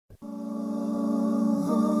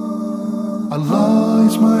Allah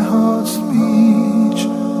is my heart's speech.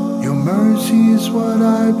 Your mercy is what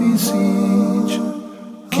I beseech.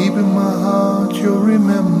 Keep in my heart your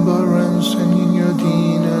remembrance, and in your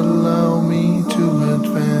deen allow me to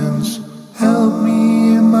advance. Help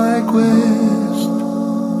me in my quest.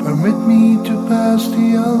 Permit me to pass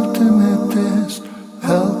the ultimate test.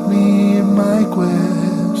 Help me in my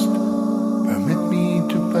quest. Permit me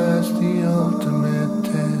to pass the ultimate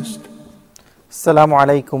test. Assalamu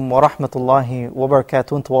alaikum wa rahmatullahi wa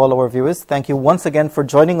barakatuh to all our viewers. Thank you once again for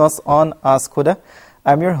joining us on Ask Huda.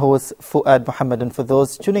 I'm your host, Fuad Muhammad, and for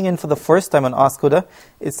those tuning in for the first time on Ask Huda,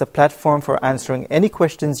 it's a platform for answering any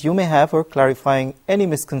questions you may have or clarifying any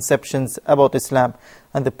misconceptions about Islam.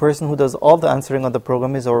 And the person who does all the answering on the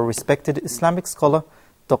program is our respected Islamic scholar,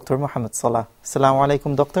 Dr. Mohamed Salah. Assalamu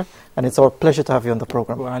alaikum, Doctor, and it's our pleasure to have you on the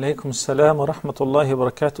program. Wa alaikum salam wa rahmatullahi wa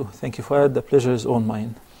barakatuh. Thank you, Fuad. The pleasure is all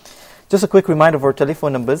mine. Just a quick reminder of our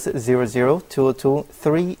telephone numbers,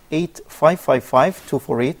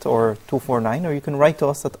 00-202-38555-248 or 249, or you can write to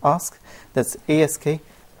us at ask, that's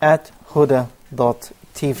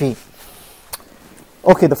ask@huda.tv.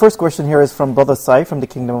 Okay, the first question here is from Brother Sai from the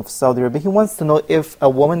Kingdom of Saudi Arabia. He wants to know if a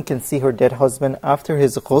woman can see her dead husband after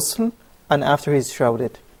his ghusl and after he's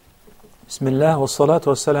shrouded. Bismillah wa salatu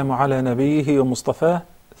wa salamu ala nabiyhi wa mustafah,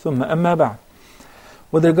 thumma amma ba'd.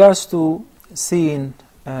 With regards to seeing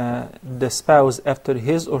the spouse after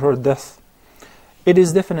his or her death, it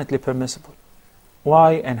is definitely permissible.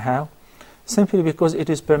 Why and how? Simply because it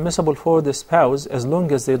is permissible for the spouse, as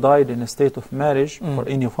long as they died in a state of marriage or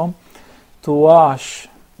any of them, to wash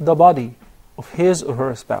the body of his or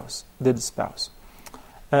her spouse, dead spouse.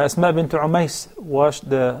 Asma bint Umays washed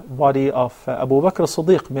the body of Abu Bakr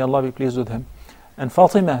as-Siddiq, may Allah be pleased with him. And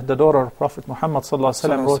Fatima, the daughter of Prophet Muhammad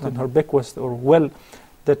ﷺ, wrote in her bequest or will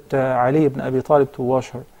that Ali ibn Abi Talib to wash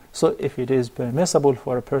her. So if it is permissible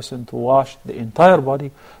for a person to wash the entire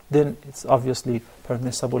body, then it's obviously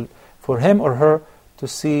permissible for him or her to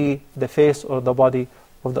see the face or the body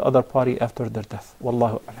of the other party after their death.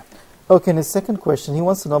 Wallahu a'lam. Okay, and his second question, he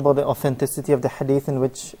wants to know about the authenticity of the hadith in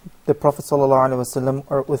which the Prophet ﷺ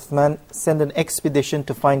or Uthman sent an expedition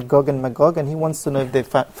to find Gog and Magog, and he wants to know if they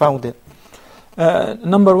found it.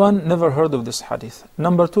 Number one, never heard of this hadith.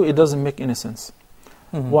 Number two, it doesn't make any sense.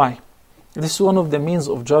 Why? This is one of the means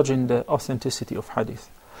of judging the authenticity of hadith.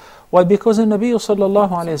 Why? Because the Nabi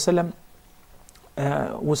sallallahu alayhi wasallam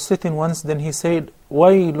was sitting once, then he said,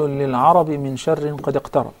 وَيْلٌ لِلْعَرَبِ مِنْ شَرٍ قَدْ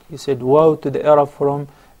اقْتَرَبَ. He said, woe to the Arab from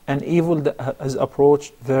an evil that has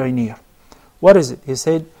approached very near. What is it? He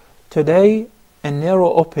said, today a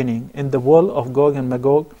narrow opening in the wall of Gog and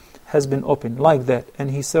Magog has been opened, like that.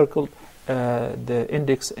 And he circled the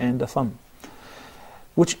index and the thumb,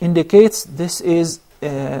 which indicates this is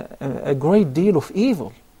a great deal of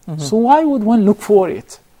evil. So why would one look for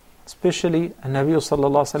it? Especially Nabi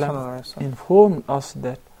sallallahu alaihi wasallam informed us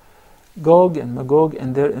that Gog and Magog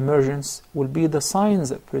and their emergence will be the signs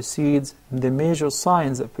that precedes, the major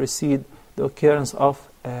signs that precede the occurrence of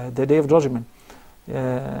the Day of Judgment.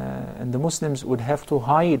 And the Muslims would have to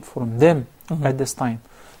hide from them at this time.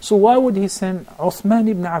 So why would he send Uthman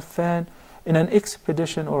ibn Affan in an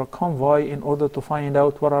expedition or a convoy in order to find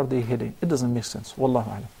out what are they hiding? It doesn't make sense. Wallahu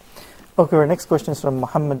a'lam. Okay, our next question is from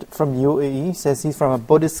Muhammad from UAE. He says he's from a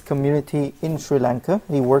Buddhist community in Sri Lanka.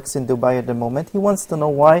 He works in Dubai at the moment. He wants to know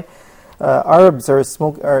why Arabs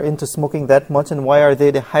are into smoking that much, and why are they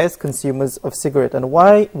the highest consumers of cigarette, and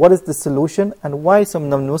what is the solution, and why some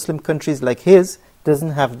non-Muslim countries like his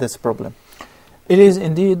doesn't have this problem. It is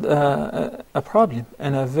indeed a problem,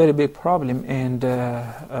 and a very big problem, and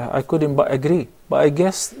I couldn't but agree. But I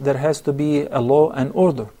guess there has to be a law and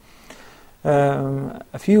order.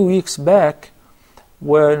 A few weeks back,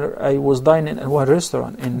 where I was dining at one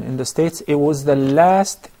restaurant in the States, it was the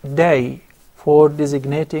last day for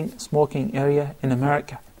designating smoking area in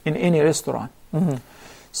America, in any restaurant.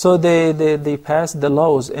 So they passed the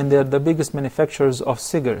laws, and they're the biggest manufacturers of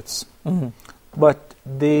cigarettes. But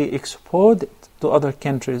they export it to other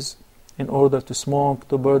countries in order to smoke,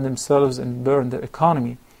 to burn themselves and burn their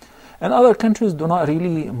economy. And other countries do not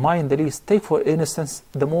really mind the least. Take, for instance,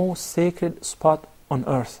 the most sacred spot on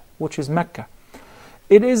earth, which is Mecca.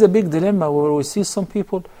 It is a big dilemma where we see some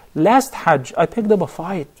people. Last Hajj, I picked up a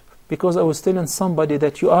fight because I was telling somebody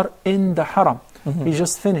that you are in the haram. He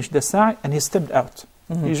just finished the sa'i and he stepped out.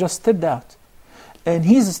 He just stepped out. And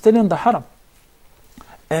he's still in the haram.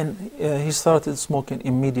 And he started smoking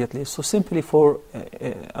immediately. So simply for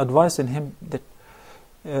advising him that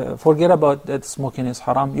forget about that smoking is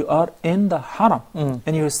haram. You are in the haram.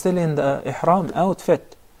 And you're still in the ihram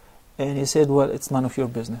outfit. And he said, well, it's none of your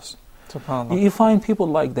business. SubhanAllah. You find people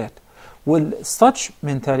like that. With such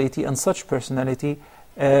mentality and such personality,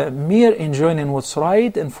 mere enjoining what's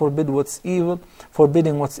right and forbidding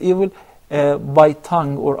what's evil by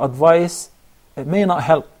tongue or advice may not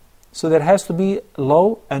help. So there has to be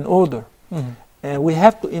law and order. We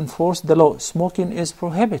have to enforce the law. Smoking is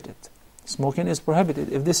prohibited. Smoking is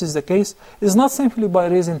prohibited. If this is the case, it's not simply by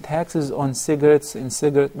raising taxes on cigarettes and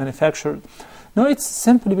cigarette manufacturers. No, it's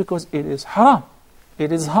simply because it is haram.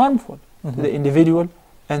 It is harmful to the individual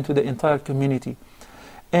and to the entire community.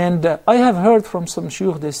 And I have heard from some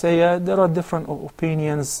shuyukh, they say there are different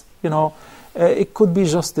opinions, it could be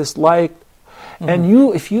just disliked.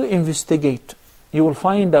 And if you investigate, you will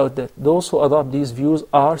find out that those who adopt these views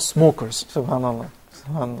are smokers. Subhanallah.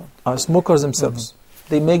 Subhanallah. Are smokers themselves.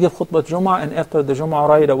 They may give khutbah Jum'ah, and after the Jum'ah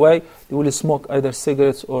right away, they will smoke either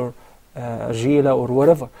cigarettes or gila or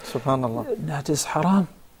whatever. Subhanallah. That is haram.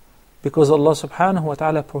 Because Allah subhanahu wa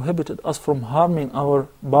ta'ala prohibited us from harming our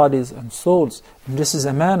bodies and souls. And this is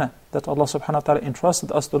a manna that Allah subhanahu wa ta'ala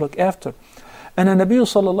entrusted us to look after. And the Nabi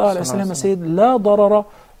sallallahu alayhi wa sallam said, لا ضرر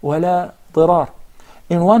ولا ضرار.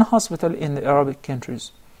 In one hospital in the Arabic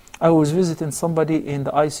countries, I was visiting somebody in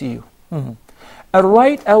the ICU. And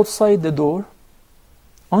right outside the door,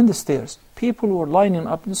 on the stairs, people were lining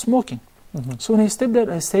up and smoking. So when I stepped there,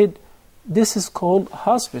 I said, this is called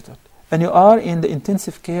hospital. And you are in the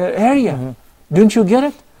intensive care area. Don't you get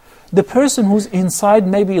it? The person who's inside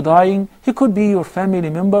may be dying. He could be your family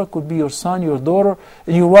member, could be your son, your daughter,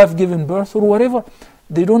 and your wife giving birth or whatever.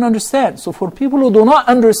 They don't understand. So for people who do not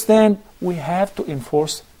understand, we have to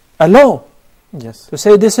enforce a law. Yes. To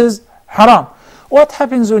say this is haram. What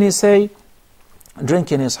happens when you say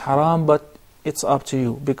drinking is haram, but it's up to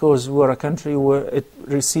you? Because we're a country where it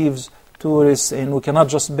receives tourists and we cannot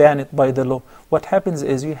just ban it by the law. What happens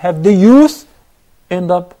is you have the youth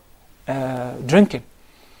end up drinking.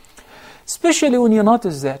 Especially when you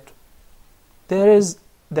notice that there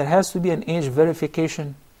has to be an age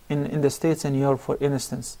verification in the States and Europe, for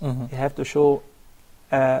instance. You have to show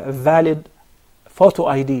a valid photo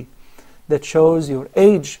ID that shows your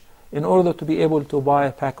age in order to be able to buy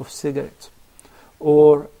a pack of cigarettes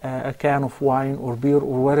or a can of wine or beer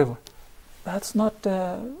or whatever. That's not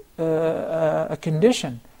a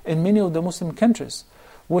condition in many of the Muslim countries,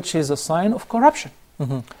 which is a sign of corruption.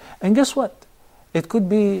 And guess what? It could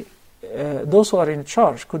be those who are in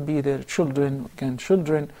charge, could be their children,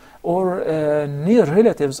 grandchildren, or near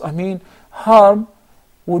relatives. I mean, harm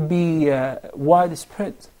would be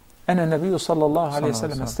widespread. And the Nabi sallallahu alayhi wa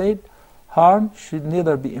sallam said, harm should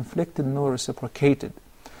neither be inflicted nor reciprocated.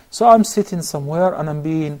 So I'm sitting somewhere and I'm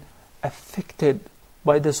being affected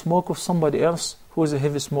by the smoke of somebody else who is a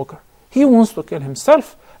heavy smoker. He wants to kill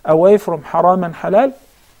himself away from haram and halal.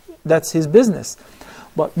 That's his business.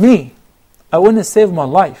 But me, I want to save my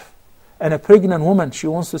life. And a pregnant woman, she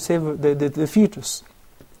wants to save the fetus,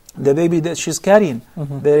 the baby that she's carrying.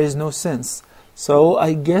 There is no sense. So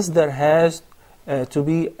I guess there has to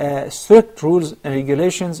be strict rules and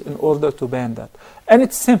regulations in order to ban that. And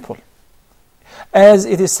it's simple. As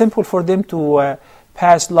it is simple for them to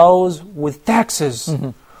pass laws with taxes,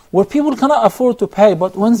 where people cannot afford to pay,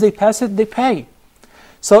 but once they pass it, they pay.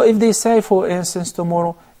 So if they say, for instance,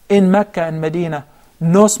 tomorrow, in Mecca and Medina,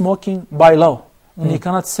 no smoking by law, and you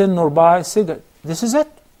cannot sell nor buy a cigarette, this is it.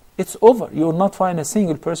 It's over. You will not find a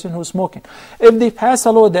single person who's smoking. If they pass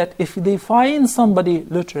a law that if they find somebody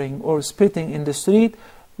littering or spitting in the street,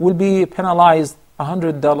 will be penalized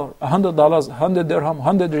 $100, $100, 100 dirham,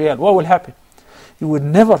 100 riyal, what will happen? You would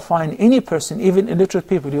never find any person, even illiterate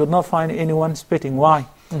people, you would not find anyone spitting. Why?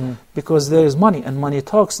 Because there is money, and money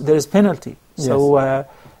talks, there is penalty. Yes. So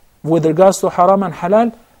with regards to haram and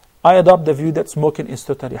halal, I adopt the view that smoking is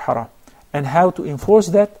totally haram. And how to enforce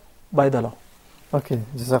that? By the law. Okay,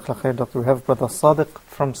 Jazakallah khair, Doctor. We have Brother Sadiq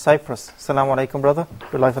from Cyprus. Assalamu alaikum, brother.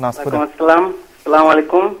 You're live and ask Huda. Assalamu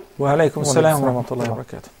alaikum. Wa alaikum assalam wa rahmatullahi wa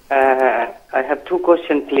barakatuh. I have two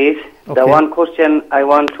questions, please. Okay. The one question I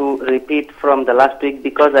want to repeat from the last week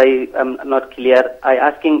because I am not clear. I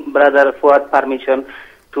asking Brother Fuad permission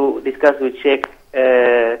to discuss with Sheikh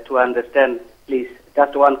to understand, please.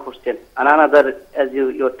 Just one question. And another, as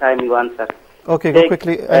your time you answer. Okay, Sheikh, go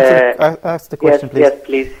quickly. Ask the question, please. Yes,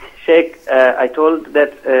 please. Sheikh, I told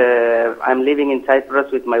that I'm living in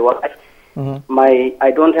Cyprus with my wife.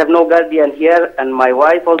 I don't have no guardian here, and my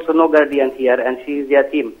wife also no guardian here, and she is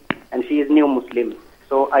yatim, and she is new Muslim.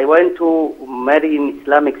 So I went to marry in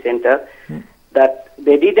Islamic center. That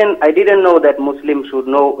I didn't know that Muslims should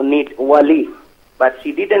need wali, but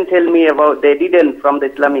she didn't tell me about. They didn't from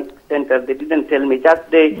the Islamic center. They didn't tell me.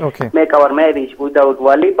 Just they make our marriage without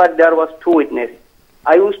wali, but there was two witnesses.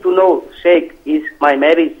 I used to know, Sheikh, is my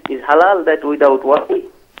marriage is halal that without wali?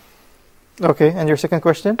 Okay, and your second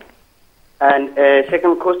question? And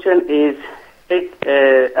second question is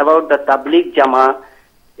about the Tabligh Jama.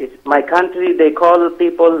 My country, they call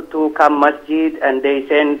people to come masjid, and they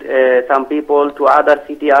send some people to other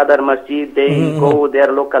city, other masjid. They go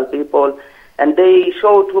their local people, and they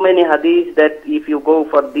show too many hadiths that if you go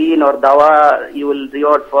for deen or dawah, you will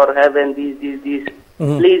reward for heaven. This.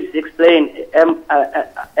 Please explain.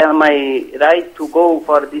 Am I right to go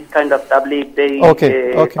for this kind of tabligh? They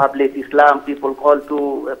publish Islam. People call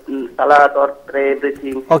to salat or pray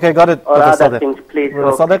everything. Okay, got it. Or Brother other Sadiq. things, please.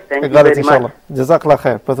 Brother So, Sadiq, thank I you got it, very inshallah. much. Jazakallah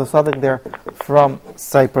khair. Brother Sadiq there from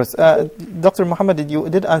Cyprus. Dr. Muhammad, you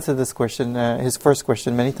did answer this question, his first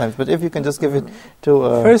question many times, but if you can just give it to...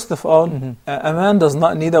 First of all, a man does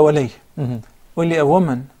not need a wali. Only a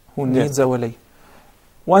woman who needs a wali.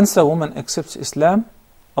 Once a woman accepts Islam,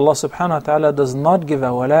 Allah subhanahu wa ta'ala does not give a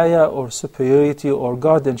walaya or superiority or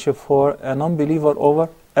guardianship for a non-believer over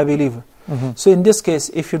a believer. So in this case,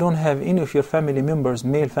 if you don't have any of your family members,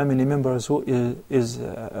 male family members who is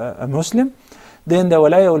a Muslim, then the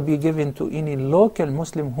walaya will be given to any local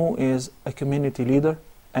Muslim who is a community leader,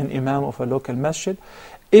 an imam of a local masjid.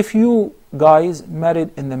 If you guys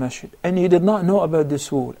married in the masjid and you did not know about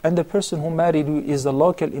this rule, and the person who married you is the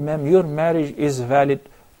local imam, your marriage is valid,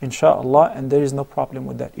 inshallah, and there is no problem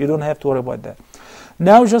with that. You don't have to worry about that.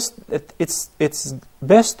 Now just it's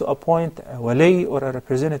best to appoint a wali or a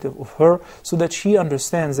representative of her so that she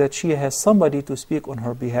understands that she has somebody to speak on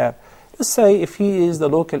her behalf. Let's say if he is the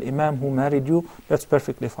local imam who married you, that's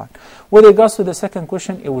perfectly fine. With regards to the second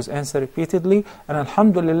question, it was answered repeatedly, and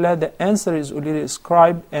alhamdulillah, the answer is already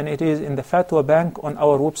scribed, and it is in the Fatwa Bank on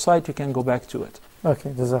our website. You can go back to it.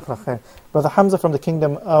 Okay, Jazakallah khair. Brother Hamza from the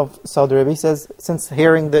Kingdom of Saudi Arabia says, since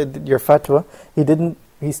hearing your fatwa,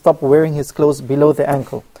 he stopped wearing his clothes below the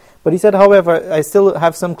ankle. But he said, however, I still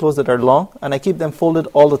have some clothes that are long, and I keep them folded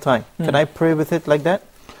all the time. Can I pray with it like that?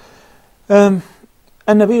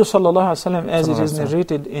 And Nabi sallallahu alaihi wasallam, as it is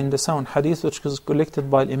narrated in the sound hadith which was collected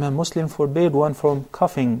by Imam Muslim, forbade one from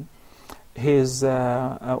cuffing his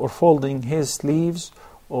or folding his sleeves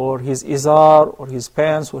or his izar or his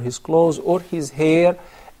pants or his clothes or his hair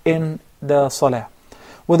in the salah.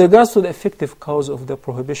 With regards to the effective cause of the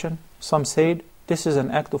prohibition, some said this is an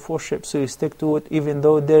act of worship, so you stick to it even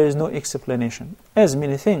though there is no explanation, as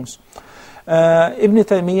many things. Ibn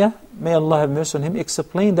Taymiyyah, may Allah have mercy on him,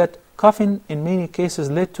 explained that cuffing in many cases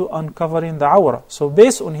led to uncovering the awrah. So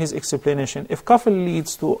based on his explanation, if cuffing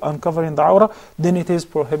leads to uncovering the awrah, then it is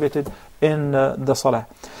prohibited in the salah.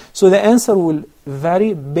 So the answer will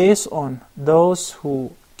vary based on those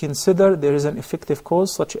who consider there is an effective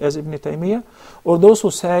cause, such as Ibn Taymiyyah, or those who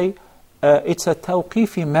say it's a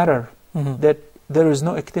tawqifi matter, that there is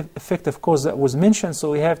no effective cause that was mentioned,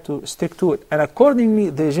 so we have to stick to it. And accordingly,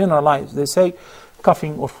 they generalize. They say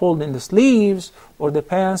cuffing or folding the sleeves or the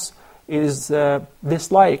pants is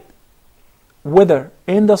disliked, whether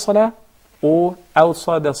in the salah or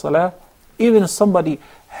outside the salah. Even if somebody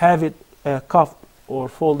have it cuffed or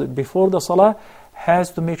folded before the salah,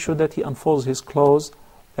 has to make sure that he unfolds his clothes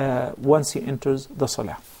once he enters the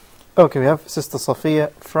salah. Okay, we have Sister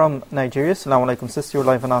Safiya from Nigeria. Assalamu alaikum, sister. You're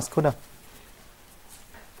live on Ask Huda.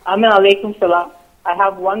 Alaikum salam. I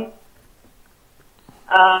have one.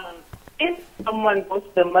 If someone goes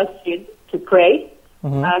to the masjid to pray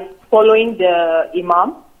and following the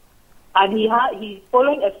imam, and he's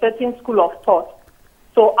following a certain school of thought,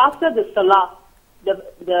 so after the salah,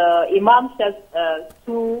 the imam says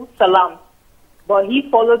 2 salams, but he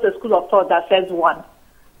follows the school of thought that says 1.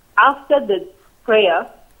 After the prayer,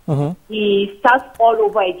 he starts all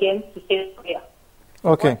over again to say prayer.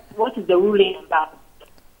 Okay. What is the ruling on that?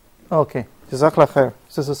 Okay. Jazakallah khair.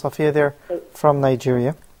 Sister Safiya there from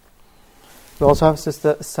Nigeria. We also have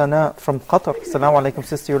Sister Sana from Qatar. Assalamu alaikum,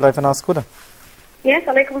 sister. You're live on Ask Huda. Yes,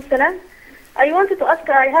 alaikum salam. I wanted to ask,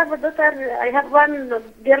 I have a daughter, I have one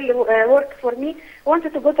girl who works for me,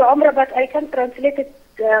 wanted to go to Umrah, but I can't translate it,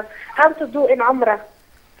 how to do in Umrah.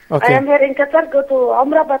 Okay. I am here in Qatar, go to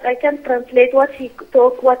Umrah, but I can't translate what she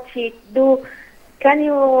talk, what she do. Can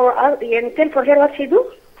you tell for her what she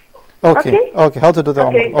do? Okay. Okay. How to do the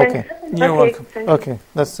Umrah? Okay. You're welcome. Okay.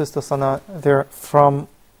 That's Sister Sana there from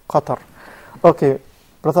Qatar. Okay.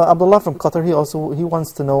 Brother Abdullah from Qatar, he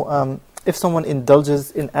wants to know if someone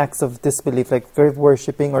indulges in acts of disbelief, like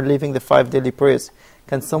worshipping or leaving the 5 daily prayers,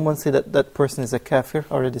 can someone say that that person is a kafir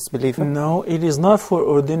or a disbeliever? No, it is not for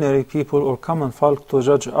ordinary people or common folk to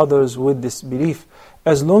judge others with disbelief,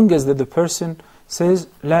 as long as the person says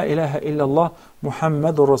La ilaha illallah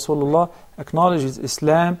Muhammadur Rasulullah, acknowledges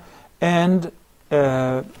Islam and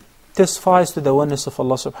testifies to the oneness of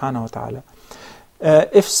Allah subhanahu wa ta'ala.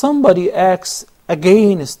 If somebody acts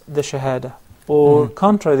against the Shahada or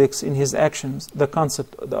contradicts in his actions the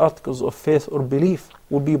concept, the articles of faith or belief,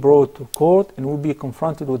 will be brought to court and will be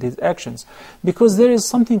confronted with his actions. Because there is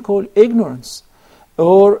something called ignorance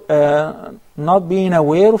or not being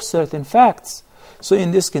aware of certain facts. So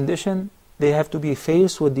in this condition, they have to be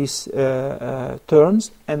faced with these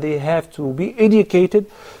terms and they have to be educated.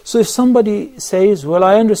 So if somebody says, well,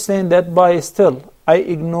 I understand that, but still I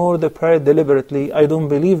ignore the prayer deliberately, I don't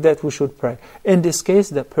believe that we should pray. In this case,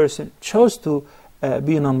 the person chose to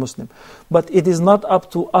be non-Muslim. But it is not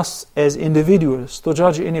up to us as individuals to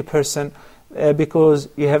judge any person because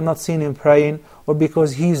you have not seen him praying or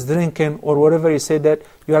because he's drinking or whatever you say that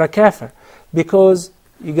you are a kafir. Because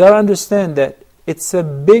you got to understand that it's a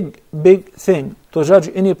big thing to judge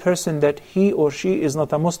any person that he or she is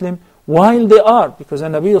not a Muslim while they are. Because the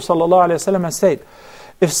Nabi sallallahu alayhi wa sallam has said,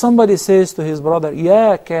 if somebody says to his brother,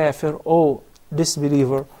 Ya kafir, oh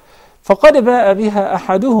disbeliever, فَقَدْ بَاءَ بِهَا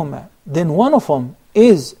أَحَدُهُمَا, then one of them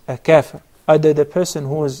is a kafir. Either the person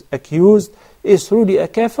who is accused is truly a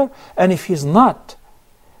kafir, and if he's not,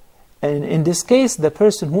 and in this case the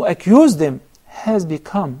person who accused him has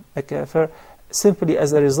become a kafir simply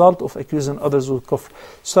as a result of accusing others with kufr.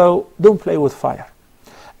 So don't play with fire.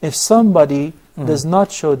 If somebody does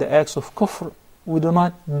not show the acts of kufr, we do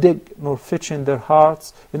not dig nor fetch in their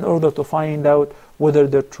hearts in order to find out whether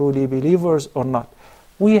they're truly believers or not.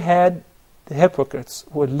 We had the hypocrites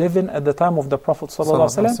who were living at the time of the Prophet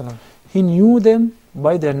ﷺ. He knew them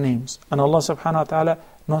by their names, and Allah subhanahu wa ta'ala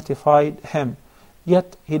notified him.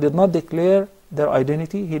 Yet he did not declare their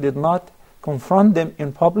identity, he did not confront them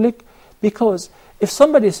in public, because if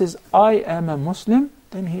somebody says, I am a Muslim,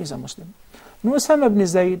 then he is a Muslim. Usama ibn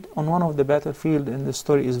Zayd, on one of the battlefield, and the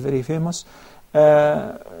story is very famous,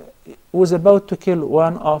 was about to kill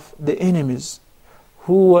one of the enemies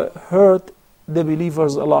who hurt the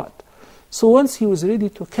believers a lot. So once he was ready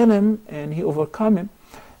to kill him and he overcome him,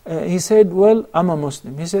 he said, well, I'm a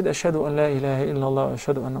Muslim. He said, Ashhadu an la ilaha illallah,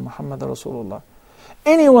 Ashhadu anna Muhammad Rasulullah.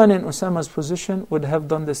 Anyone in Usama's position would have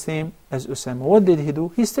done the same as Usama. What did he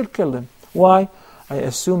do? He still killed him. Why? I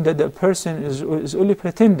assume that the person is only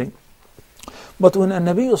pretending. But when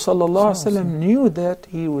Nabi sallallahu alaihi wasallam knew that,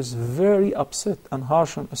 he was very upset and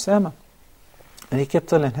harsh on Usama. And he kept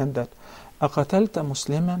telling him that, أَقَتَلْتَ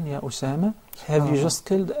مُسْلِمًا يَا Usama? Have you just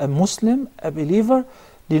killed a Muslim, a believer?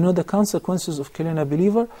 Do you know the consequences of killing a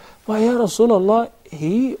believer? Why, Ya Rasulullah,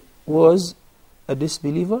 he was a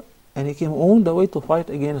disbeliever and he came all the way to fight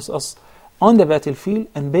against us on the battlefield,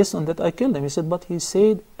 and based on that I killed him. He said, but he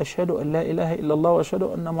said, Ashhadu an la ilaha illallah wa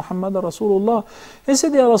ashhadu anna Muhammad Rasulullah. He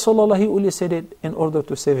said, Ya Rasulullah, he only said it in order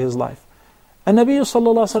to save his life. And Nabi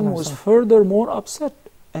sallallahu alaihi wasallam was further more upset,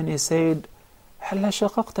 and he said, هَلَّا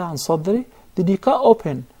شَقَقْتَ عَنْ صَدْرِ? Did he cut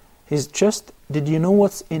open his chest? Did you know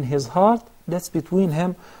what's in his heart? That's between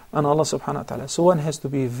him and Allah subhanahu wa ta'ala. So one has to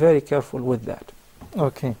be very careful with that.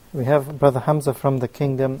 Okay, we have Brother Hamza from the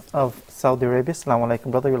Kingdom of Saudi Arabia. Assalamu alaikum,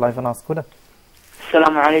 brother. You're live on Ask Huda.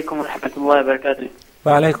 Assalamu alaikum wa rahmatullahi wa barakatuh.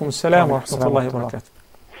 Wa alaikum assalam wa rahmatullahi wa barakatuh.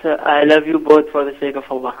 So I love you both for the sake of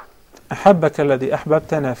Allah. أحبك الذي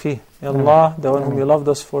أحببتنا فيه. Allah, the one whom you loved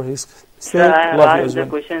us for His sake, So I love you asked as the well.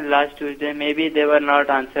 questions last Tuesday. Maybe they were not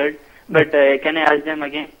answered, but can I ask them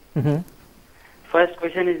again? First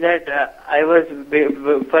question is that I was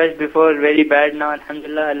first before very bad. Now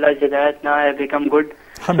alhamdulillah, Allah's hidayat, now I have become good.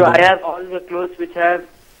 So I have all the clothes which have,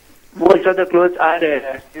 most of the clothes are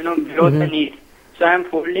below the knees. So I am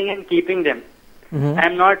folding and keeping them. I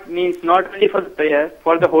am not only for the prayer,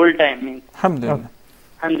 for the whole time means. Alhamdulillah.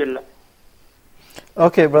 Alhamdulillah.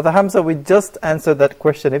 Okay, Brother Hamza, we just answered that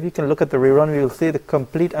question. If you can look at the rerun, we will see the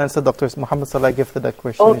complete answer Dr. Mohamed Salah gave to that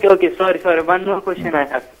question. Okay, sorry. One more question I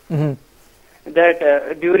have.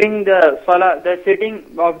 That during the salah, the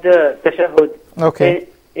sitting of the tashahhud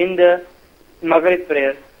in the Maghrib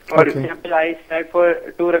prayer, for example, I sat for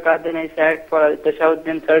 2 rakat, then I sat for tashahhud,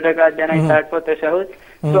 then 3rd rakat, then I sat for tashahhud.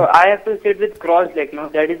 So I have to sit with crossed leg, no?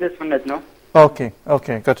 That is the sunnat, no? Okay,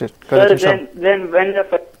 got it. Then when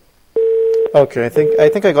the... Okay, I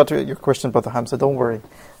think I got your question, Brother Hamza. Don't worry.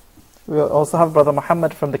 We'll also have Brother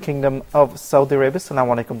Muhammad from the Kingdom of Saudi Arabia.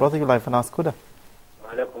 Assalamu alaikum, brother. You're live on Ask Huda.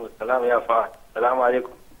 Wa alaikum assalam, ya Fa'ad. Assalamu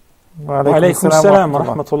alaikum. Wa alaikum assalam wa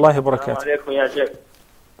rahmatullahi wa barakatuh. Assalamu alaikum, ya Sheikh.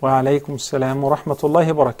 Wa alaikum assalam wa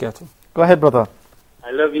rahmatullahi wa barakatuh. Go ahead, brother.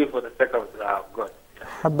 I love you for the sake of God.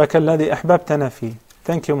 أحبك الذي أحببتنا فيه.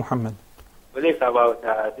 Thank you, Muhammad. Well, it's about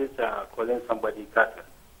this calling somebody kafir.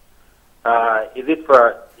 Is it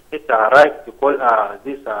right to call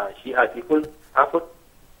this Shia people kafir?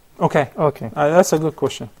 Okay. That's a good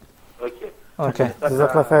question. Okay.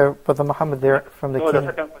 Jazakallah khair, Brother Muhammad there from the Kingdom.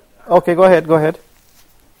 The second question. Okay, go ahead.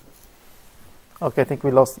 Okay, I think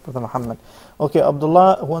we lost Brother Muhammad. Okay,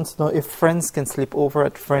 Abdullah wants to know if friends can sleep over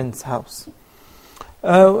at friends' house.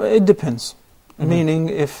 It depends. Meaning,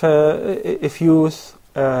 if youth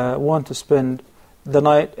want to spend the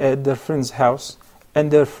night at their friend's house, and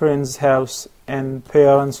their friend's house and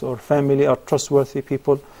parents or family are trustworthy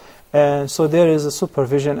people, so there is a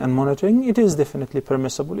supervision and monitoring, it is definitely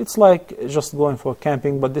permissible. It's like just going for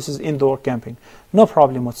camping, but this is indoor camping. No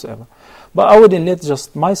problem whatsoever. But I wouldn't let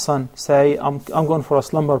just my son say, I'm going for a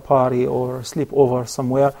slumber party or sleep over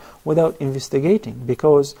somewhere without investigating,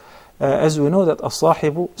 because as we know that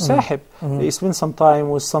as-sahibu sahib, you spend some time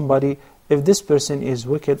with somebody. If this person is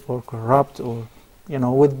wicked or corrupt or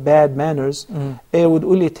with bad manners, it would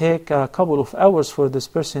only take a couple of hours for this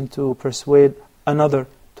person to persuade another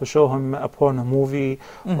to show him a porno movie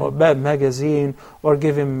or a bad magazine, or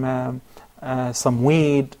give him some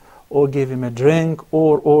weed, or give him a drink,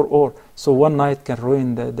 or. So one night can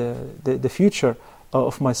ruin the future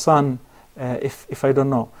of my son if I don't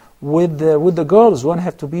know. With the girls, one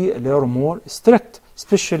have to be a little more strict,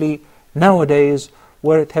 especially nowadays,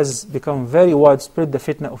 where it has become very widespread, the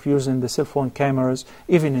fitna of using the cell phone cameras.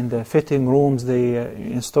 Even in the fitting rooms, they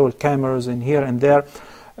install cameras in here and there.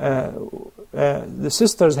 The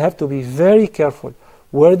sisters have to be very careful.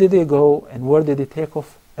 Where did they go and where did they take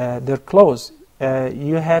off their clothes?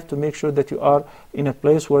 You have to make sure that you are in a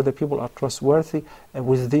place where the people are trustworthy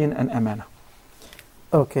with deen and amana.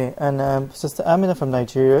 Okay, and Sister Amina from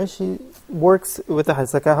Nigeria, she works with the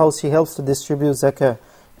zakah house. She helps to distribute zakah.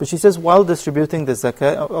 But she says while distributing the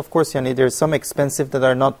zakah, of course, there's some expensive that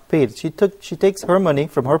are not paid. She takes her money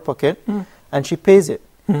from her pocket and she pays it.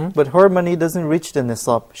 But her money doesn't reach the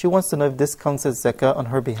nisab. She wants to know if this counts as zakah on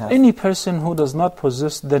her behalf. Any person who does not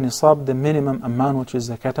possess the nisab, the minimum amount which is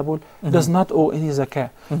zakatable, does not owe any zakah.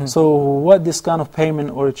 So what this kind of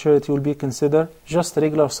payment or charity will be considered? Just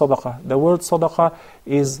regular sadaqah. The word sadaqah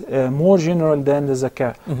is more general than the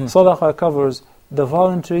zakah. Sadaqah covers the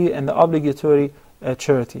voluntary and the obligatory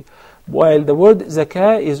charity, while the word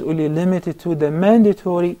zakah is only limited to the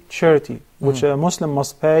mandatory charity, which a Muslim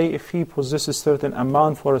must pay if he possesses certain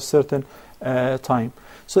amount for a certain time.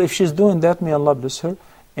 So if she's doing that, may Allah bless her,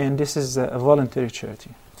 and this is a voluntary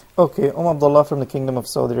charity. Okay, Abdullah from the Kingdom of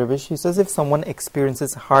Saudi Arabia, she says if someone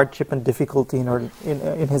experiences hardship and difficulty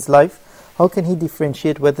in his life, how can he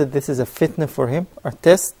differentiate whether this is a fitna for him, a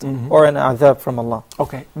test, or an adhab from Allah?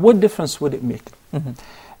 Okay, what difference would it make?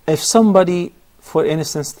 If somebody, for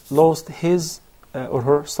instance, lost his or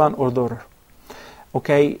her son or daughter,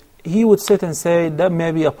 okay, he would sit and say, that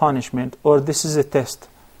may be a punishment, or this is a test.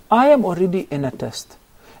 I am already in a test.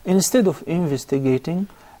 Instead of investigating,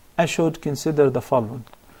 I should consider the following.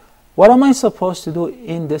 What am I supposed to do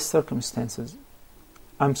in these circumstances?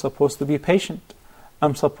 I'm supposed to be patient.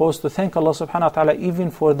 I'm supposed to thank Allah subhanahu wa ta'ala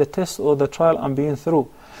even for the test or the trial I'm being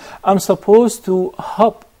through. I'm supposed to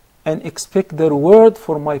hope and expect the reward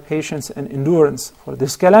for my patience and endurance for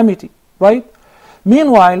this calamity, right?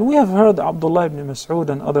 Meanwhile, we have heard Abdullah ibn Mas'ud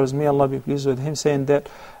and others, may Allah be pleased with him, saying that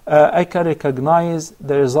I can recognize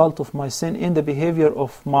the result of my sin in the behavior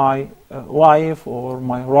of my wife or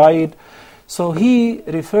my ride. So he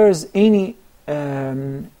refers any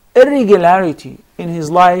irregularity in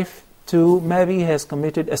his life to maybe he has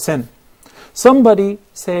committed a sin. Somebody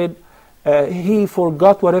said he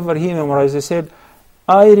forgot whatever he memorized. He said,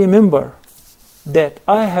 I remember that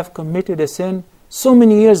I have committed a sin so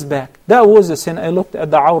many years back. That was a sin. I looked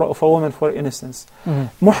at the awrah of a woman, for instance.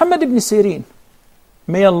 Muhammad ibn Sirin,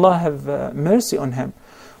 may Allah have mercy on him,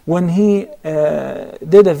 when he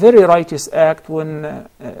did a very righteous act, when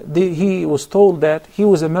he was told that he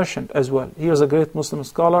was a merchant as well. He was a great Muslim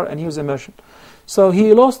scholar and he was a merchant. So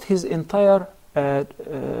he lost his entire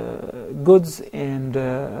goods and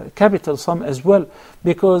capital sum as well,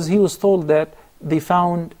 because he was told that they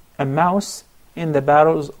found a mouse in the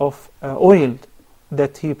barrels of oil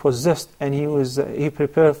that he possessed, and he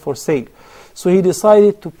prepared for sale. So he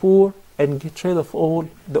decided to pour and get rid of all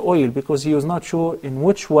the oil, because he was not sure in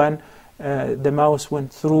which one the mouse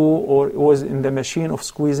went through, or it was in the machine of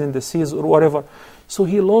squeezing the seeds or whatever. So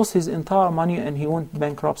he lost his entire money and he went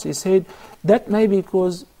bankrupt. He said that may be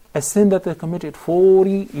because a sin that I committed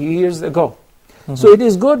 40 years ago. So it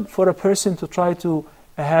is good for a person to try to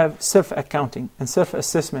have self-accounting and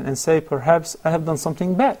self-assessment and say, perhaps I have done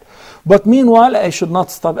something bad. But meanwhile, I should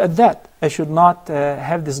not stop at that. I should not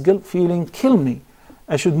have this guilt feeling kill me.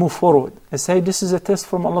 I should move forward. I say, this is a test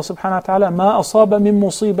from Allah subhanahu wa ta'ala. ما أصاب من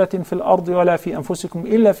مصيبة في الأرض ولا في أنفسكم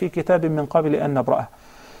إلا في كتاب من قبل أن نبرأه.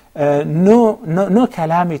 No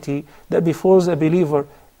calamity that befalls a believer,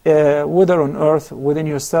 whether on earth, within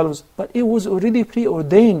yourselves, but it was already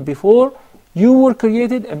preordained before You were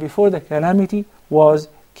created and before the calamity was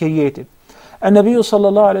created. And Nabi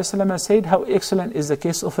sallallahu alayhi wa sallam said how excellent is the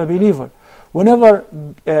case of a believer. Whenever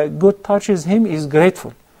good touches him, he is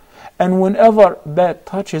grateful. And whenever bad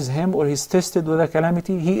touches him or he is tested with a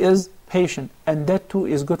calamity, he is patient. And that too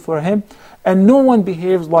is good for him. And no one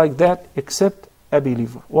behaves like that except a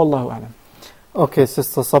believer. Wallahu alam. Okay,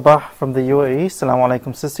 Sister Sabah from the UAE. Assalamu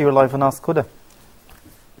alaikum. Sister, you're live on Ask Huda.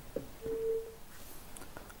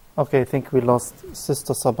 Okay, I think we lost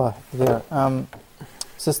Sister Sabah there.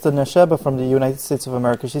 Sister Nashaba from the United States of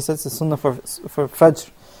America, she says the sunnah for Fajr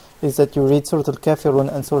is that you read Surah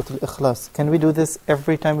Al-Kafirun and Surah Al-Ikhlas. Can we do this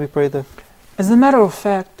every time we pray the... As a matter of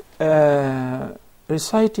fact,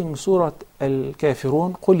 reciting Surah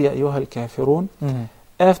Al-Kafirun, قُلْ يَا أَيُّهَا الْكَافِرُونَ,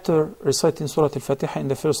 after reciting Surah Al-Fatiha in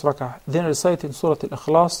the first rak'ah, then reciting Surah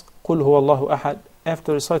Al-Ikhlas, قُلْ هُوَ اللَّهُ أَحَدٌ,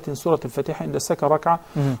 after reciting Surah Al-Fatiha in the second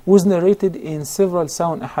rak'ah, was narrated in several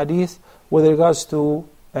sound hadith with regards to,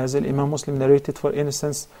 as Imam Muslim narrated, for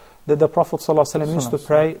instance, that the Prophet ﷺ used to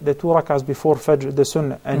pray the 2 rak'ahs before Fajr, the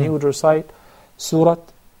Sunnah, and he would recite Surah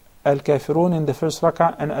Al-Kafirun in the first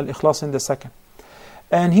rak'ah and Al-Ikhlas in the second.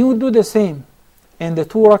 And he would do the same in the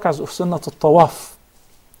 2 rak'ahs of Sunnah al-Tawaf.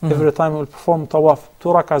 Every time he would perform Tawaf, 2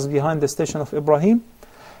 rak'ahs behind the station of Ibrahim,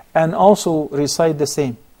 and also recite the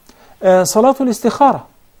same. Salatul Istikhara,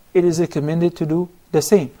 it is recommended to do the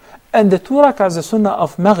same. And the 2 rak'ahs, the Sunnah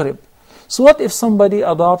of Maghrib. So what if somebody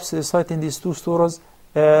adopts reciting these 2 surahs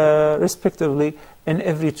respectively in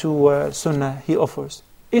every 2 sunnah he offers?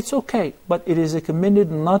 It's okay, but it is recommended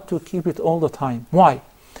not to keep it all the time. Why?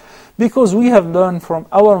 Because we have learned from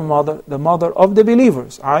our mother, the mother of the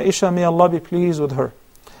believers, Aisha, may Allah be pleased with her,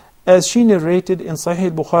 as she narrated in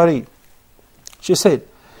Sahih Bukhari, she said,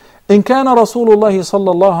 إن كان رسول الله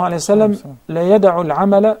صلى الله عليه وسلم لا يدع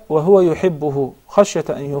العمل وهو يحبه خشية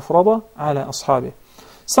أن يفرض على أصحابه.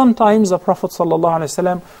 Sometimes the Prophet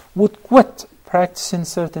ﷺ would quit practicing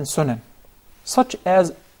certain sunnah, such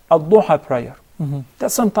as al-duha prayer.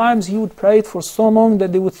 That sometimes he would pray it for so long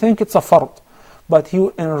that they would think it's a fard. But he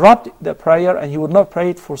would interrupt the prayer and he would not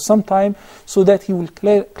pray it for some time, so that he will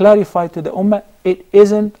clarify to the ummah, it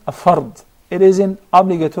isn't a fard. It isn't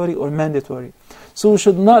obligatory or mandatory. So we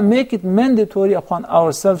should not make it mandatory upon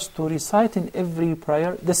ourselves to recite in every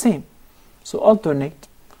prayer the same. So alternate.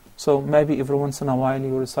 So maybe every once in a while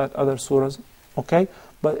you recite other surahs, okay?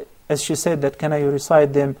 But as she said, that can I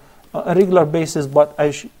recite them on a regular basis, but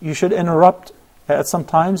you should interrupt at some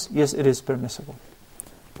times? Yes, it is permissible.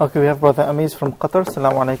 Okay, we have Brother Amiz from Qatar.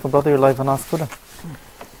 Assalamu alaikum. Brother, you're live on Ask Huda.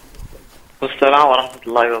 Assalamu wa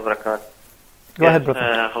rahmatullahi wa barakatuh. Go ahead,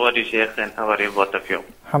 brother. How are you, Sheikh, and how are you, both of you?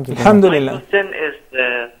 Alhamdulillah.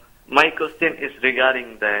 Alhamdulillah. My question is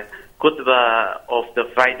regarding the khutbah of the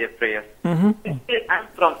Friday prayers. I'm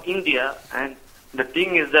from India, and the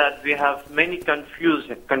thing is that we have many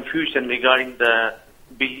confusion regarding the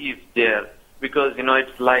belief there. Because,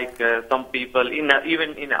 it's like some people,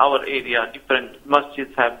 even in our area, different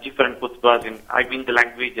masjids have different khutbahs in the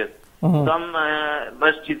languages. Some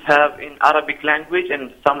masjids have in Arabic language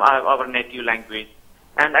and some have our native language.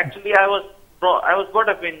 And actually I was brought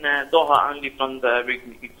up in Doha only from the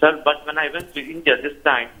beginning itself, but when I went to India this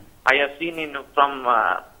time, I have seen from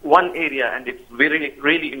one area, and it's really,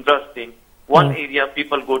 really interesting. One area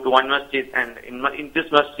people go to one masjid, and in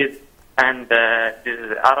this masjid, and this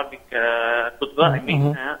is Arabic khutbah,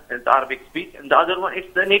 the Arabic speech, and the other one,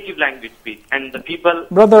 it's the native language speech. And the people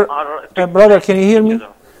brother, can you hear me?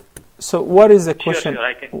 So what is the question? Sure,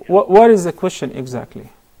 I can. What is the question exactly?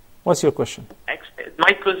 What's your question?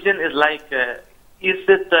 My question is like,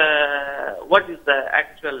 what is the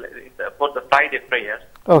actual, for the Friday prayers?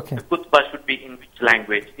 Okay. The khutbah should be in which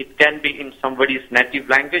language? It can be in somebody's native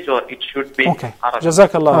language, or it should be okay. Arabic.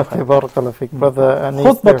 Jazakallah. Okay, barakallah fiqh. Brother Anis.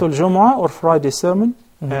 Khutbatul Jumu'ah or Friday sermon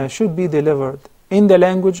should be delivered in the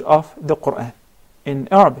language of the Quran, in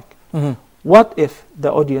Arabic. What if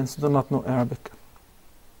the audience do not know Arabic?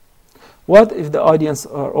 What if the audience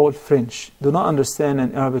are all French, do not understand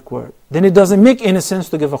an Arabic word? Then it doesn't make any sense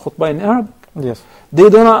to give a khutbah in Arabic. Yes. They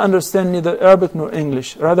do not understand neither Arabic nor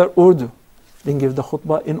English, rather Urdu. Then give the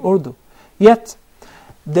khutbah in Urdu. Yet,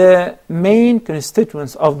 the main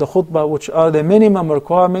constituents of the khutbah, which are the minimum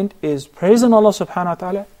requirement, is praising Allah subhanahu wa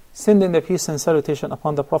ta'ala, sending the peace and salutation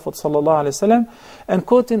upon the Prophet sallallahu alaihi wasallam, and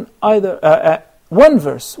quoting either one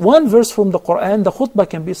verse from the Quran. The khutbah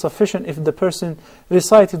can be sufficient if the person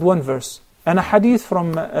recited one verse. and a hadith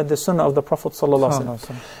from the Sunnah of the Prophet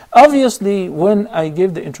ﷺ. Obviously, when I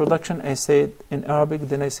give the introduction, I say it in Arabic,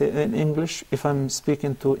 then I say it in English, if I'm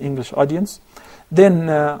speaking to English audience. Then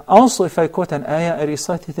also, if I quote an ayah, I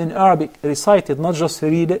recite it in Arabic, recite it, not just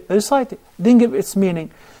read it, recite it, then give its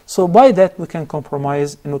meaning. So by that, we can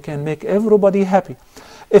compromise and we can make everybody happy.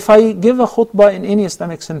 If I give a khutbah in any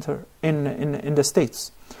Islamic center in the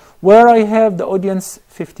States, where I have the audience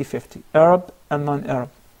 50-50, Arab and non-Arab,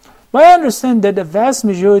 but I understand that the vast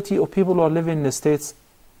majority of people who are living in the States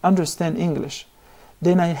understand English,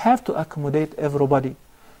 then I have to accommodate everybody.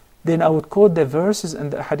 Then I would quote the verses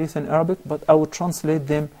and the hadith in Arabic, but I would translate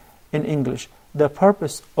them in English. The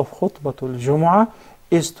purpose of Khutbatul Jumu'ah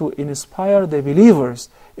is to inspire the believers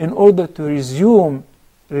in order to resume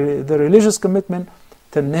the religious commitment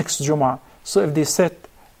the next Jumu'ah. So if they set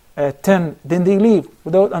 10, then they leave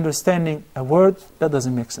without understanding a word, that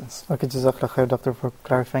doesn't make sense. Okay, Jazakallah khair, Doctor, for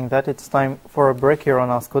clarifying that. It's time for a break here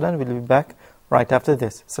on Ask Huda, and we'll be back right after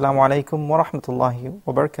this. Assalamu alaikum wa rahmatullahi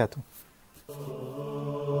wa barakatuh.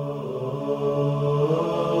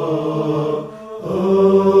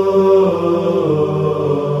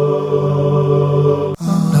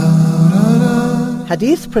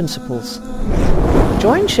 Hadith Principles.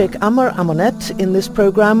 Join Sheikh Amr Amonet in this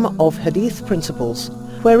program of Hadith Principles,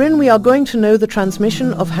 wherein we are going to know the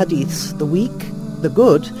transmission of hadiths, the weak, the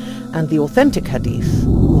good, and the authentic hadith.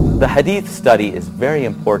 The hadith study is very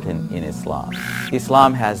important in Islam.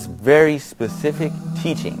 Islam has very specific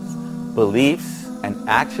teachings, beliefs, and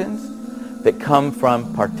actions that come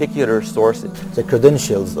from particular sources. The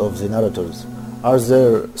credentials of the narrators. Are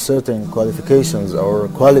there certain qualifications or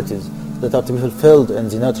qualities that are to be fulfilled in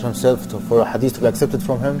the narrator himself for a hadith to be accepted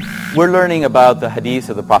from him? We're learning about the hadith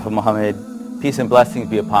of the Prophet Muhammad, peace and blessings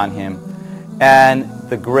be upon him, and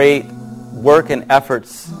the great work and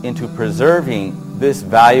efforts into preserving this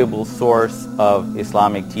valuable source of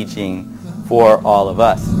Islamic teaching for all of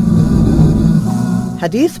us.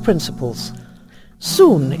 Hadith Principles.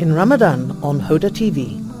 Soon in Ramadan on Huda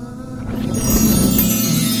TV.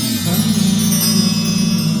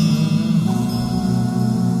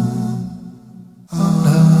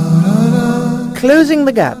 Closing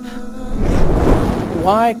the Gap.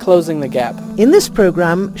 Why closing the gap? In this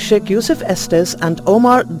program, Sheikh Yusuf Estes and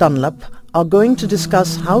Omar Dunlap are going to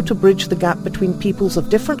discuss how to bridge the gap between peoples of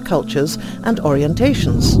different cultures and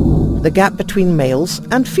orientations, the gap between males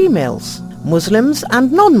and females, Muslims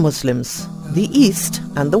and non-Muslims, the East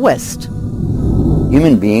and the West.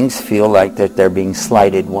 Human beings feel like that they're being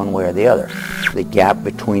slighted one way or the other. The gap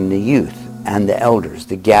between the youth and the elders,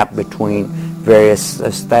 the gap between various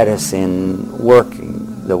status in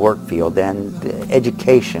the work field and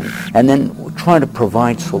education, and then trying to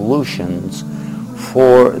provide solutions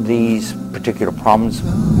for these particular problems.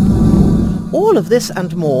 All of this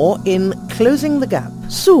and more in Closing the Gap,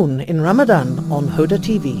 soon in Ramadan on Huda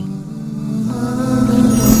TV.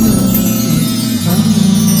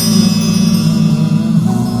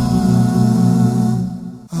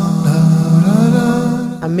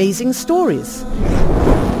 Amazing stories.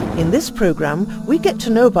 In this program, we get to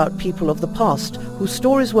know about people of the past whose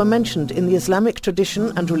stories were mentioned in the Islamic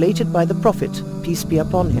tradition and related by the Prophet, peace be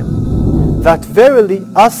upon him. That verily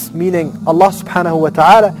us, meaning Allah subhanahu wa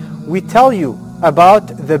ta'ala, we tell you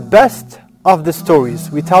about the best of the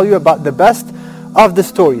stories. We tell you about the best of the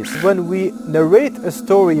stories. When we narrate a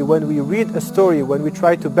story, when we read a story, when we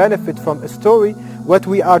try to benefit from a story, what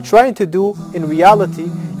we are trying to do in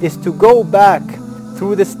reality is to go back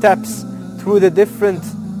through the steps, through the different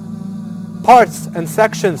parts and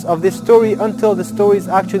sections of this story until the story is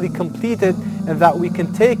actually completed, and that we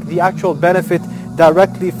can take the actual benefit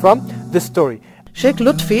directly from the story. Sheikh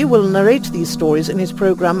Lutfi will narrate these stories in his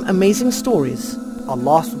program Amazing Stories.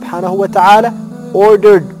 Allah subhanahu wa ta'ala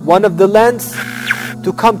ordered one of the lands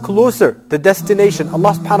to come closer, the destination.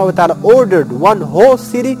 Allah subhanahu wa ta'ala ordered one whole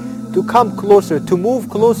city to come closer, to move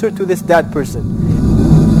closer to this dead person.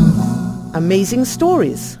 Amazing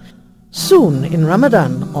Stories. Soon in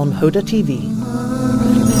Ramadan on Huda TV.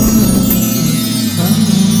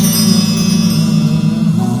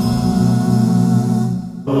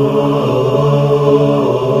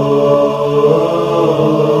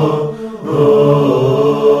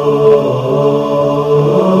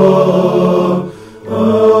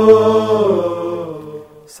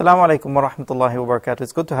 Assalamu alaikum wa rahmatullahi wa barakatuh.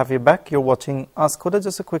 It's good to have you back. You're watching Ask Huda.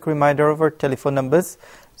 Just a quick reminder of our telephone numbers: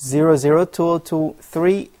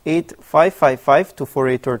 0020238555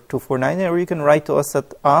 248 or 249, or you can write to us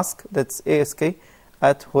at ask, that's ask,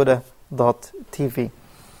 at huda.tv.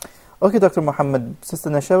 Okay, Dr. Muhammad, Sister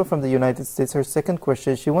Nashaba from the United States, her second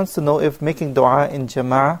question, she wants to know if making dua in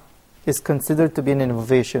jama'ah is considered to be an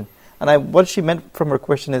innovation. And what she meant from her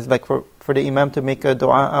question is like for the imam to make a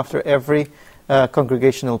dua after every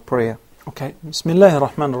congregational prayer. Okay, Bismillahir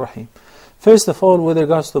Rahmanir Rahim. First of all, with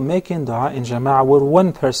regards to making dua in jama'ah, where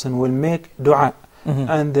one person will make dua,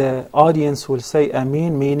 and the audience will say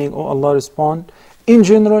Ameen, meaning, oh Allah, respond. In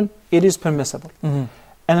general, it is permissible. And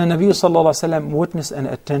the Nabi Sallallahu Alaihi Wasallam witnessed and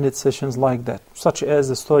attended sessions like that, such as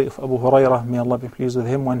the story of Abu Hurairah, may Allah be pleased with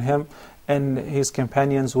him, when him and his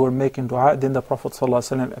companions were making dua, then the Prophet Sallallahu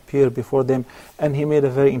Alaihi Wasallam appeared before them, and he made a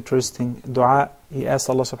very interesting dua. He asked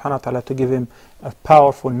Allah Subhanahu Wa Ta'ala to give him a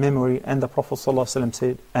powerful memory, and the Prophet Sallallahu Alaihi Wasallam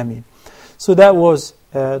said Ameen. So that was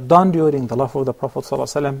done during the life of the Prophet Sallallahu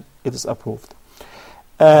Alaihi Wasallam. It is approved.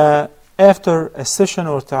 After a session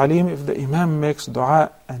or ta'aleem, if the imam makes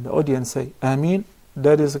dua and the audience say Ameen,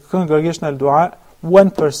 that is a congregational dua.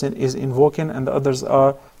 One person is invoking and the others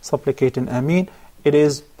are supplicating Ameen. It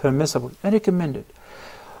is permissible and recommended.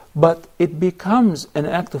 But it becomes an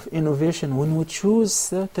act of innovation when we choose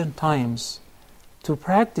certain times to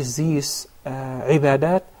practice these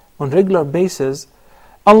ibadat on regular basis,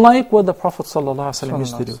 unlike what the Prophet ﷺ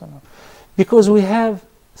used to do. Because we have,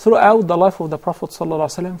 throughout the life of the Prophet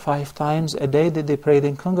ﷺ, 5 times a day that they prayed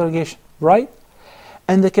in congregation, right?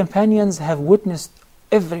 And the companions have witnessed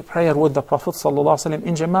every prayer with the Prophet ﷺ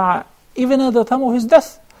in jama'ah, even at the time of his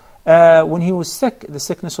death, when he was sick, the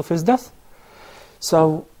sickness of his death.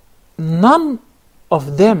 So none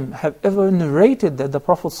of them have ever narrated that the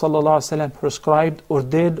Prophet ﷺ prescribed or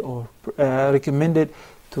did or recommended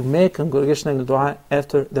to make congregational dua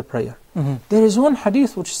after the prayer. There is one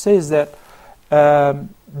hadith which says that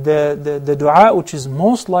the dua which is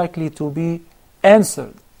most likely to be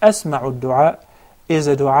answered, asma'u dua, is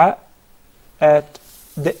a dua at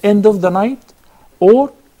the end of the night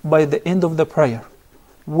or by the end of the prayer,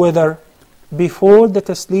 whether before the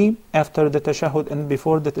taslim, after the tashahud and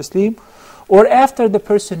before the taslim, or after the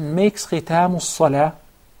person makes khitamus salah,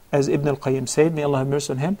 as Ibn al-Qayyim said, may Allah have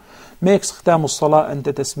mercy on him, makes khitamus salah and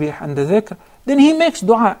the tasbih and the dhikr, then he makes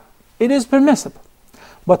dua. It is permissible.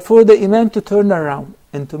 But for the imam to turn around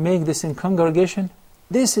and to make this in congregation,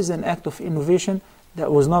 this is an act of innovation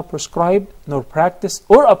that was not prescribed, nor practiced,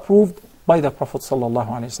 or approved by the Prophet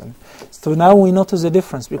ﷺ. So now we notice the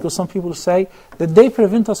difference, because some people say that they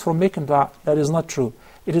prevent us from making dua. That is not true.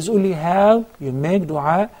 It is only how you make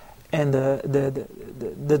dua and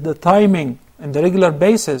the timing and the regular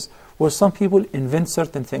basis where some people invent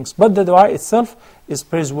certain things. But the dua itself is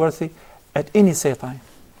praiseworthy at any say time.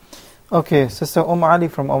 Okay, Sister Ali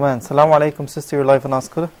from Oman. Assalamu alaikum, sister. You're live on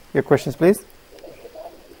Ask Huda. Your questions, please.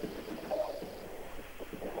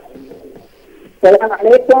 Assalamu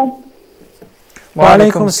alaikum. Wa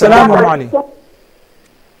alaikum assalam wa Ali.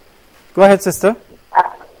 Go ahead, sister.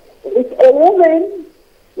 If a woman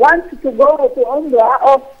wants to go to Umrah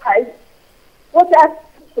or Hajj, what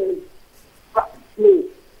action, please?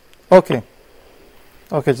 Okay.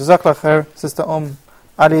 Okay, Jazakallah khair, Sister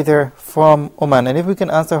Ali there from Oman. And if we can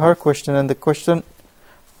answer her question, and the question,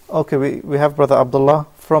 okay, we have Brother Abdullah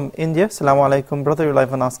from India. Assalamu alaikum, brother. You're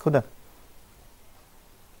live on Ask Huda.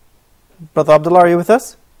 Brother Abdullah, are you with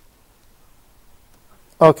us?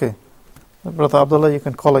 Okay. Brother Abdullah, you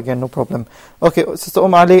can call again, no problem. Okay, Sister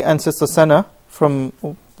Ali and Sister Sana from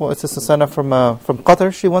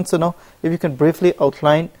Qatar, she wants to know if you can briefly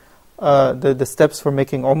outline the steps for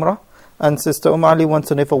making Umrah. And Sister Ali wants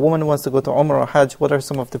to know if a woman wants to go to Umrah or Hajj, what are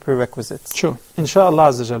some of the prerequisites? Sure, inshallah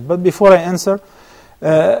Azza. But before I answer,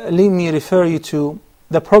 let me refer you to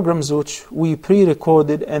the programs which we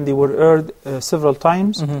pre-recorded and they were aired several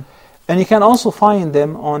times. And you can also find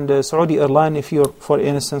them on the Saudi airline. If you're, for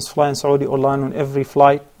instance, flying Saudi airline, on every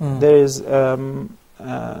flight, there is a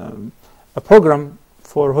program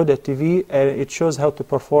for Huda TV. It shows how to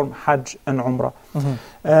perform Hajj and Umrah.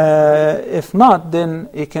 If not, then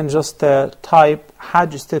you can just type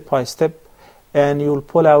Hajj step by step, and you'll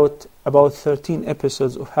pull out about 13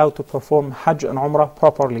 episodes of how to perform Hajj and Umrah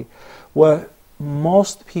properly, where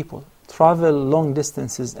most people travel long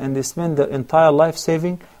distances and they spend their entire life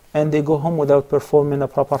saving, and they go home without performing a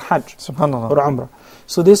proper Hajj or Umrah.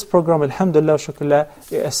 So this program, alhamdulillah, shukrullah,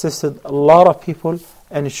 it assisted a lot of people,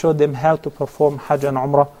 and it showed them how to perform Hajj and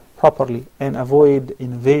Umrah properly and avoid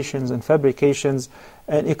innovations and fabrications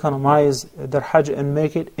and economize their Hajj and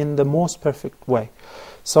make it in the most perfect way.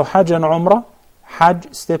 So Hajj and Umrah,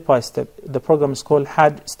 Hajj step by step. The program is called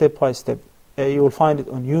Hajj step by step. You will find it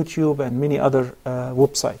on YouTube and many other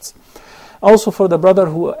websites. Also, for the brother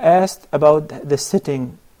who asked about the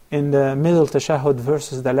sitting in the middle tashahud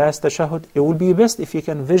versus the last tashahud, it would be best if you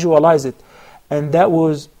can visualize it. And that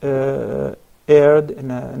was aired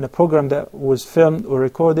in a program that was filmed or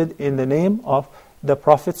recorded in the name of the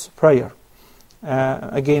Prophet's prayer.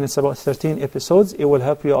 Again, it's about 13 episodes. It will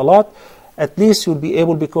help you a lot. At least you'll be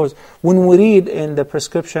able, because when we read in the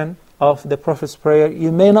prescription of the Prophet's prayer,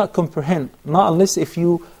 you may not comprehend, not unless if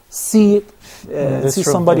you see it, see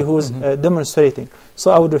somebody who is demonstrating.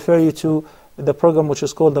 So I would refer you to the program which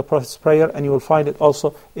is called the Prophet's Prayer, and you will find it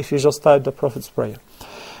also if you just type the Prophet's Prayer.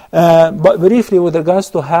 But briefly, with regards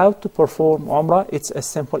to how to perform Umrah, it's as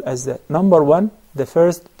simple as that. Number one, the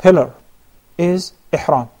first pillar is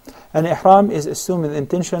Ihram. And Ihram is assuming the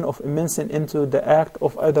intention of immersing into the act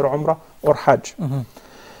of either Umrah or Hajj.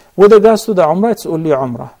 With regards to the Umrah, it's only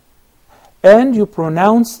Umrah. And you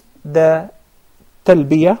pronounce the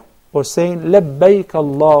Talbiyah, or saying لبيك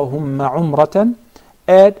اللهم عمرة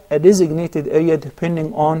at a designated area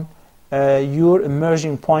depending on your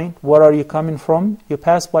emerging point. Where are you coming from? You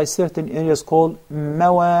pass by certain areas called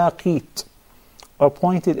mawaqit, or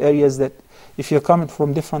pointed areas that if you're coming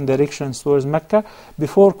from different directions towards Mecca,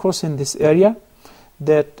 before crossing this area,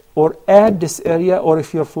 or at this area, or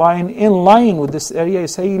if you're flying in line with this area, you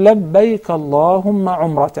say لبيك اللهم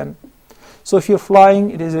عمرة. So if you're flying,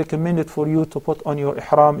 it is recommended for you to put on your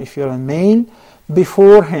ihram, if you're a male,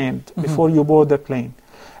 beforehand, before you board the plane.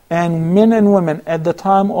 And men and women, at the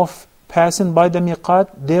time of passing by the miqat,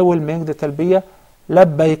 they will make the talbiyah,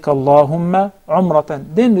 لبيك اللهم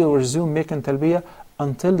عمرة. Then they will resume making talbiyah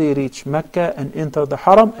until they reach Mecca and enter the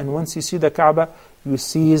haram. And once you see the Kaaba, you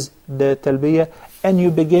cease the talbiyah, and you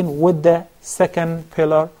begin with the second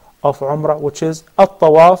pillar of Umrah, which is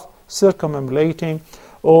at-tawaf, circumambulating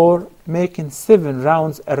or making 7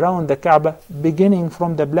 rounds around the Kaaba, beginning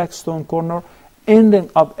from the black stone corner,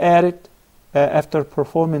 ending up at it after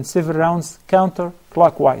performing 7 rounds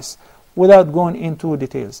counterclockwise, without going into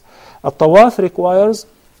details. At-tawaf requires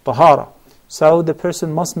tahara, so the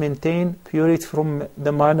person must maintain purity from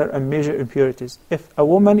the minor and major impurities. If a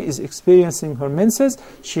woman is experiencing her menses,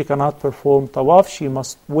 she cannot perform tawaf. She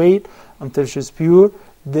must wait until she's pure.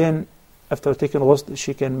 Then, after taking ghusl,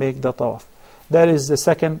 she can make the tawaf. That is the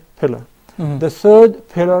second pillar. The third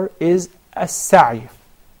pillar is as-sa'i.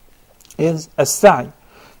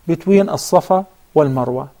 Between as-safa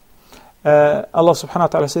wal-marwa. Allah subhanahu wa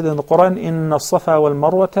ta'ala said in the Quran, Inna as-safa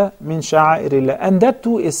wal-marwata min sha'airillah. And that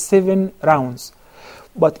too is 7 rounds.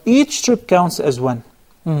 But each trip counts as one.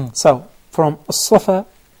 So, from as-safa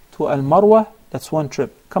to al-marwa, that's one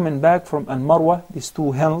trip. Coming back from al-marwa, these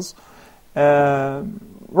 2 hills,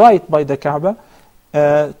 right by the Kaaba,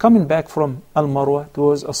 coming back from al-marwa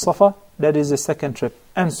towards as-safa, that is the second trip,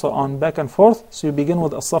 and so on, back and forth. So you begin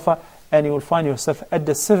with as-safa, and you will find yourself at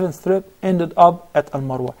the 7th trip, ended up at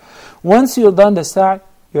al-marwa. Once you're done the sa'i,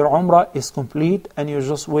 your umrah is complete, and you're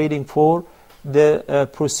just waiting for the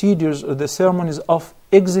procedures or the ceremonies of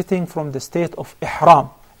exiting from the state of ihram.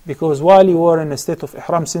 Because while you were in the state of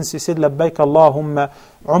ihram, since you said labbaik Allahumma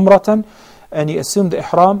umratan, and you assumed the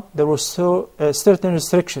ihram, there were certain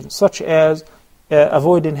restrictions, such as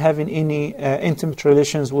avoiding having any intimate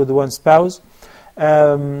relations with one's spouse,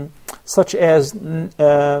 such as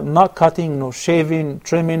not cutting, nor shaving,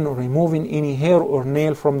 trimming, or removing any hair or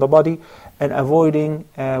nail from the body, and avoiding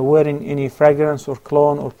wearing any fragrance or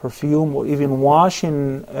cologne or perfume, or even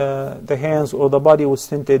washing the hands or the body with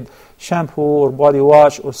scented shampoo or body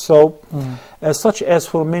wash or soap, such as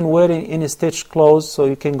for men wearing any stitched clothes. So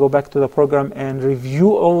you can go back to the program and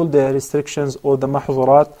review all the restrictions or the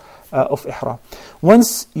mahzurat of ihram.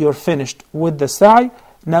 Once you're finished with the sa'i,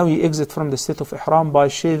 now you exit from the state of ihram by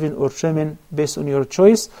shaving or trimming based on your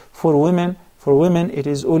choice. For women, it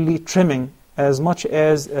is only trimming as much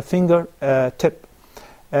as a finger tip,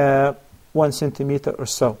 1 centimeter or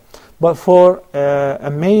so. But for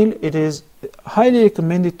a male, it is highly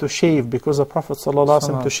recommended to shave, because the Prophet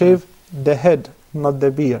ﷺ to shave the head, not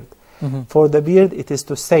the beard. For the beard, it is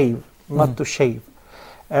to save, not to shave.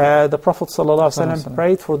 The Prophet ﷺ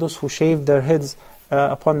prayed for those who shaved their heads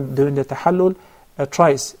during the tahallul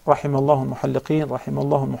thrice, Rahimallahu al-muhalliqeen,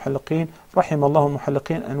 Rahimallahu al-muhalliqeen, Rahimallahu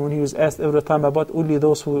al-muhalliqeen. And when he was asked every time about only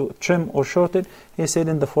those who trim or shorten, he said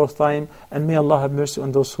in the 4th time, and may Allah have mercy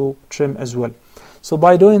on those who trim as well. So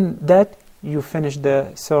by doing that, you finish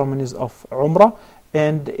the ceremonies of Umrah,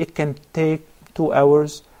 and it can take 2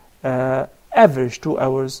 hours, average 2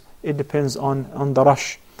 hours. It depends on the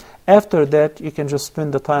rush. After that, you can just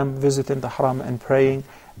spend the time visiting the haram and praying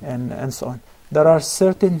and so on. There are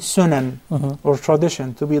certain sunan or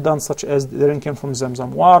tradition to be done, such as drinking from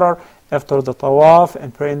Zamzam water after the tawaf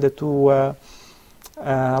and praying the 2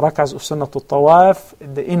 rak'ahs of sunnatul tawaf,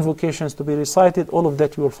 the invocations to be recited. All of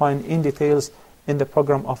that you will find in details in the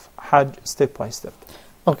program of Hajj, step by step.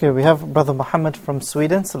 Okay, we have Brother Mohammed from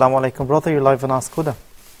Sweden. Assalamu alaikum, brother. You're live on Ask Huda.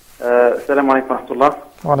 Assalamu alaikum wa rahmatullah.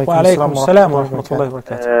 وعليكم السلام ورحمة الله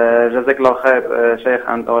وبركاته. جزاك الله خير Sheikh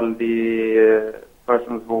and all the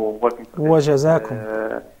persons who working for وجزاكم.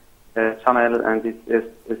 Channel, and it is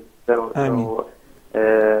so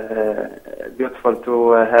beautiful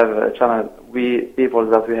to have a channel. We people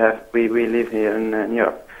that we live here in New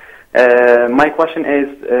York. My question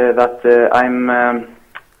is that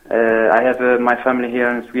I have my family here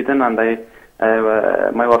in Sweden, and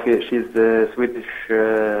my wife, she's Swedish,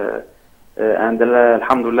 and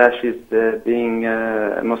alhamdulillah, she's being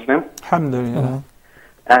Muslim. Alhamdulillah.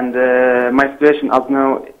 And my situation as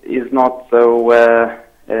now is not so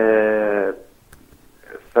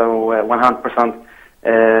 100%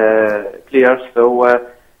 clear. So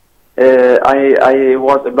I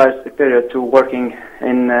was about a period to working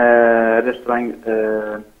in restaurant.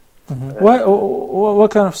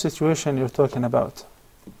 What kind of situation you're talking about?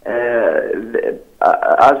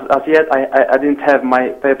 As yet, I didn't have my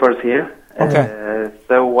papers here. Okay.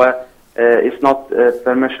 So it's not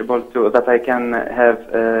permissible to that I can have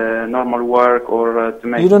normal work or to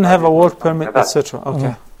make. You don't have a work permit, etc.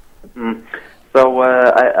 Okay. So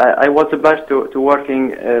I was about to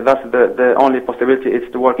working. That's the only possibility is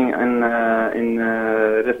to working in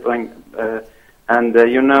restaurant. And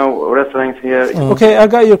you know, restaurants here. Okay, I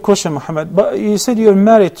got your question, Mohammed. But you said you're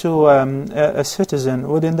married to a citizen.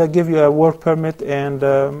 Wouldn't that give you a work permit and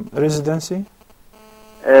residency?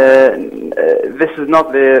 This is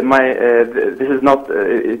not my. This is not.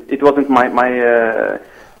 It wasn't my.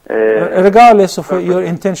 Regardless of your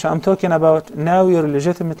intention, I'm talking about now you're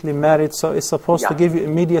legitimately married, so it's supposed to give you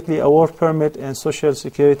immediately a work permit and social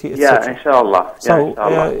security, etc. Yeah, inshallah. So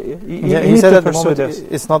inshallah. He said at the moment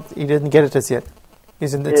it's not. He didn't get it as yet.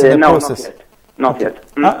 It's in the process. Not yet.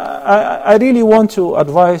 I really want to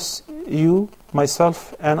advise you,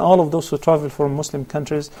 myself, and all of those who travel from Muslim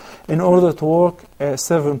countries in order to work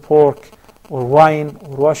serving pork or wine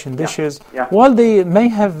or washing dishes. While they may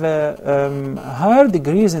have higher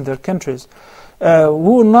degrees in their countries, we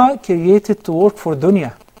were not created to work for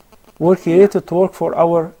dunya. We're created to work for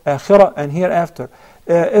our akhirah and hereafter.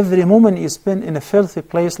 Every moment you spend in a filthy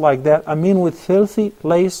place like that, I mean with filthy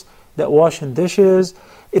place that washing dishes,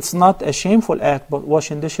 it's not a shameful act, but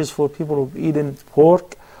washing dishes for people who've eaten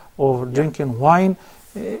pork or drinking wine,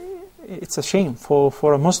 it's a shame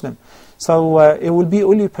for a Muslim. So it will be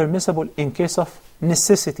only permissible in case of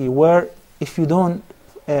necessity, where if you don't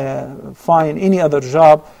find any other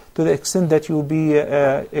job, to the extent that you will be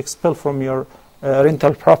expelled from your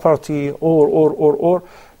rental property or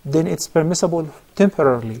then it's permissible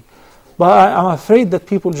temporarily. But I'm afraid that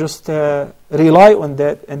people just rely on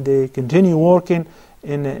that and they continue working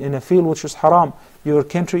in a field which is haram. Your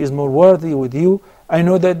country is more worthy with you. I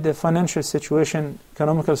know that the financial situation,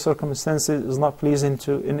 economical circumstances is not pleasing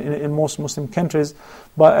in most Muslim countries,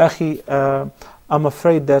 but akhi, I'm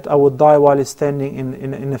afraid that I would die while standing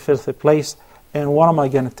in a filthy place. And what am I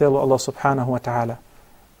going to tell Allah subhanahu wa ta'ala?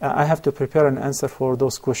 I have to prepare an answer for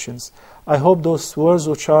those questions. I hope those words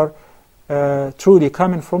which are truly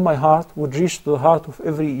coming from my heart would reach to the heart of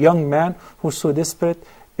every young man who's so desperate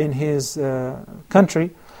in his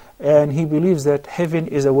country and he believes that heaven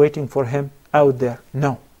is awaiting for him out there.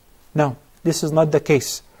 No, this is not the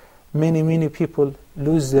case. Many people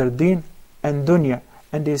lose their deen and dunya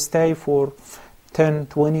and they stay for 10,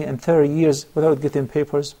 20 and 30 years without getting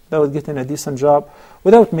papers, without getting a decent job,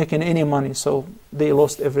 without making any money, so they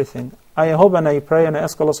lost everything. I hope and I pray and I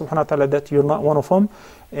ask Allah subhanahu wa ta'ala that you're not one of them,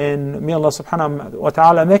 and may Allah subhanahu wa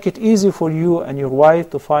ta'ala make it easy for you and your wife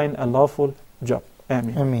to find a lawful job.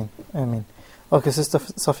 Ameen. Ameen. Okay, Sister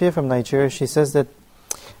Safiya from Nigeria, she says that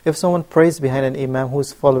if someone prays behind an imam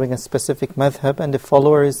who's following a specific madhab and the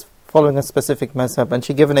follower is following a specific madhab, and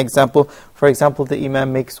she gave an example. For example, the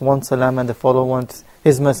imam makes one salam and the follower wants,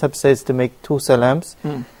 his madhab says to make 2 salams.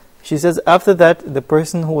 She says after that the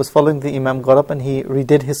person who was following the imam got up and he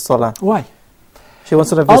redid his salah. Why? She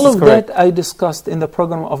wants to know if all this is correct. that I discussed in the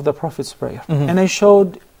program of the Prophet's prayer, and I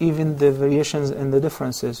showed even the variations and the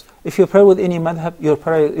differences. If you pray with any madhab, your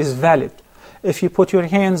prayer is valid. If you put your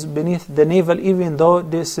hands beneath the navel, even though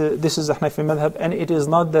this is a Hanafi madhab and it is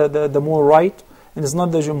not the more right, and it's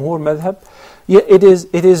not the Jumhur madhab, yet it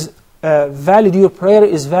is valid. Your prayer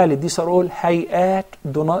is valid. These are all hayat,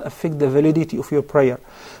 do not affect the validity of your prayer.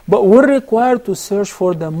 But we're required to search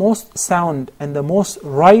for the most sound and the most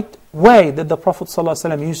right way that the Prophet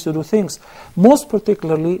ﷺ used to do things, most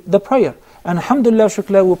particularly the prayer. And alhamdulillah,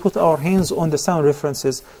 shukla, we put our hands on the sound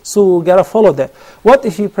references, so we gotta follow that. What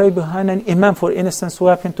if you pray behind an imam, for instance, who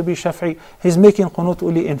happen to be Shafi'i, he's making qunut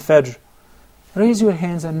uli in Fajr? Raise your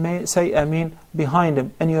hands and say Ameen behind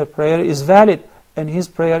him, and your prayer is valid, and his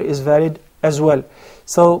prayer is valid as well.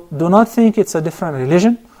 So do not think it's a different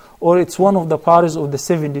religion, or it's one of the parties of the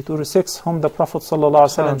 72 sects whom the Prophet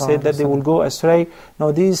ﷺ said that they will go astray.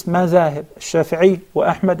 Now these mazahib, Shafi'i,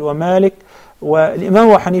 wa Ahmad, wa Malik, wa Imam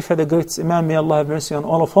wa Hanifa, the greatest Imam, may Allah have mercy on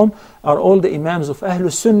all of them, are all the Imams of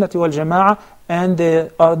Ahlus Sunnati wal Jama'ah, and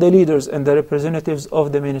they are the leaders and the representatives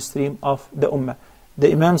of the mainstream of the Ummah.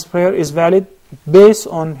 The Imam's prayer is valid based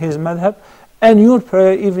on his madhab, and your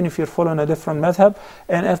prayer, even if you're following a different madhab,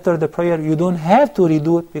 and after the prayer you don't have to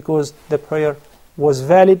redo it because the prayer was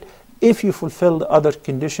valid if you fulfill the other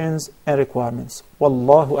conditions and requirements.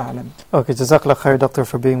 Wallahu a'lam. Okay, Jazakallah khair, Doctor,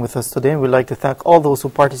 for being with us today. And we'd like to thank all those who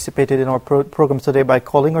participated in our program today by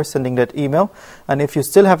calling or sending that email. And if you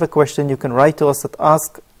still have a question, you can write to us at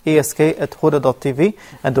ask@huda.tv.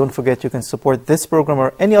 And don't forget, you can support this program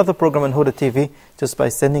or any other program on Huda TV just by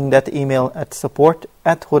sending that email at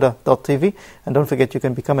support@huda.tv. And don't forget, you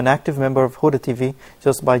can become an active member of Huda TV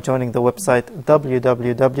just by joining the website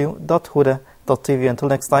www.huda.tv. Until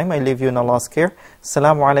next time, I leave you in Allah's care.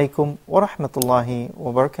 Assalamu alaikum wa rahmatullahi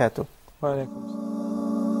wa barakatuh.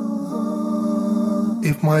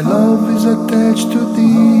 If my love is attached to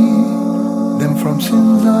thee, then from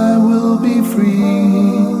sins I will be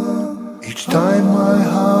free. Each time my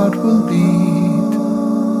heart will beat,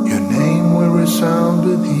 your name will resound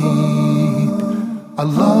with heat.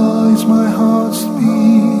 Allah is my heart's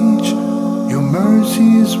speech, your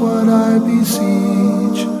mercy is what I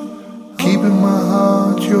beseech. Keep in my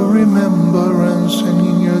heart your remembrance, and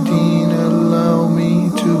in your deen allow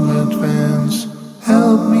me to advance.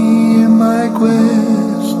 Help me in my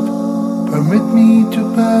quest, permit me to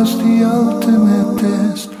pass the ultimate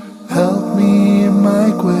test. Help me in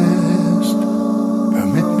my quest,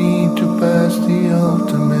 permit me to pass the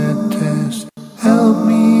ultimate test. Help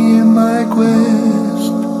me in my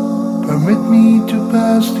quest, permit me to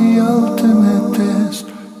pass the ultimate